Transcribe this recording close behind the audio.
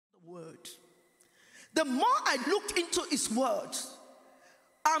The more I look into his word,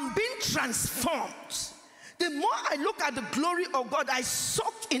 I'm being transformed. The more I look at the glory of God, I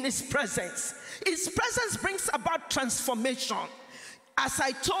soak in his presence. His presence brings about transformation. As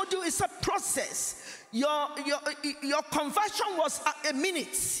I told you, it's a process. Your conversion was a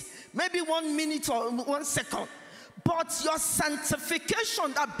minute, maybe 1 minute or 1 second. But your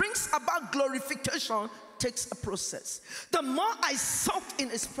sanctification that brings about glorification takes a process. The more I soak in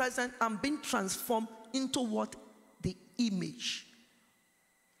his presence, I'm being transformed into what? The image.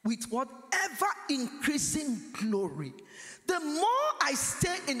 With whatever increasing glory. The more I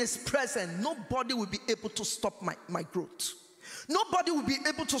stay in his presence, nobody will be able to stop my growth. Nobody will be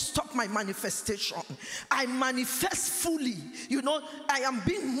able to stop my manifestation. I manifest fully. You know, I am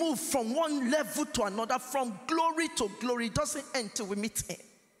being moved from one level to another, from glory to glory. It doesn't end till we meet him.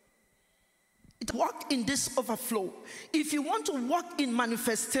 It walk in this overflow. If you want to walk in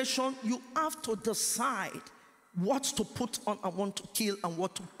manifestation, you have to decide what to put on and want to kill and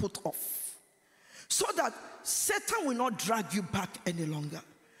what to put off, so that Satan will not drag you back any longer.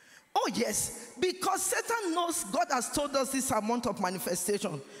 Oh yes, because Satan knows God has told us this amount of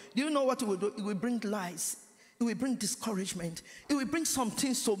manifestation. Do you know what it will do? It will bring lies. It will bring discouragement. It will bring some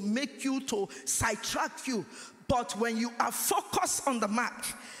things to make you, to sidetrack you. But when you are focused on the mark,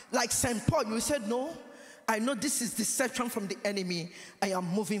 like St. Paul, you said, no, I know this is deception from the enemy. I am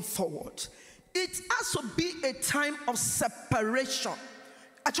moving forward. It has to be a time of separation.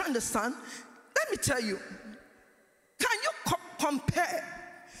 I try to understand. Let me tell you, can you compare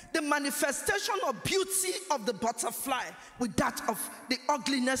the manifestation of beauty of the butterfly with that of the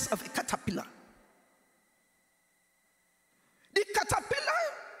ugliness of a caterpillar? The caterpillar,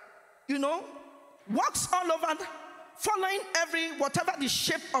 you know, walks all over, following whatever the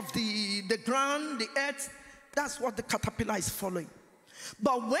shape of the ground, the earth. That's what the caterpillar is following.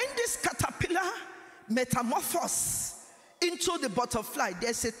 But when this caterpillar metamorphoses into the butterfly,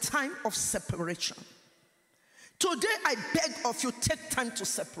 there's a time of separation. Today, I beg of you, take time to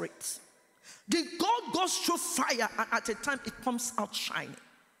separate. The gold goes through fire, and at a time, it comes out shining.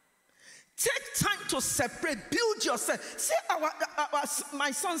 Take time to separate, build yourself. See,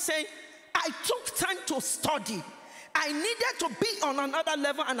 my son saying, I took time to study. I needed to be on another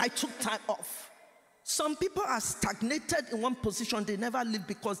level, and I took time off. Some people are stagnated in one position. They never live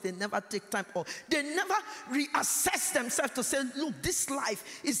because they never take time off. They never reassess themselves to say, look, this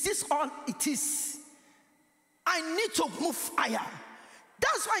life, is this all it is? I need to move higher.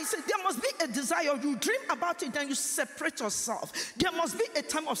 That's why he said there must be a desire. You dream about it, then you separate yourself. There must be a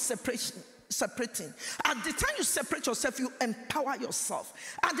time of separating. At the time you separate yourself, you empower yourself.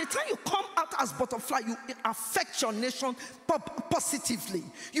 At the time you come out as butterfly, you affect your nation positively.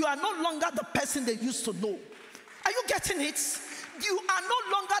 You are no longer the person they used to know. Are you getting it? You are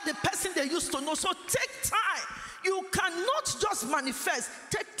no longer the person they used to know. So take time. You cannot just manifest.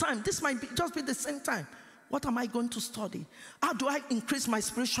 Take time. This might just be the same time. What am I going to study? How do I increase my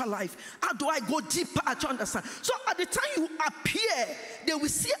spiritual life? How do I go deeper to understand? So at the time you appear, they will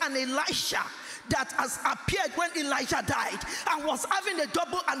see an Elisha that has appeared when Elijah died and was having a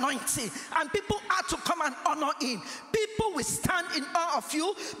double anointing, and people had to come and honor him. People will stand in awe of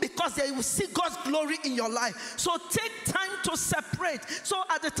you because they will see God's glory in your life. So take time to separate. So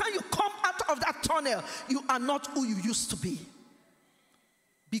at the time you come out of that tunnel, you are not who you used to be.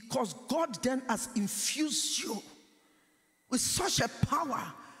 Because God then has infused you with such a power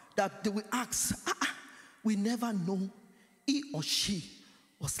that they will ask, we never know he or she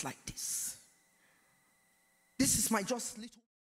was like this. This is my just little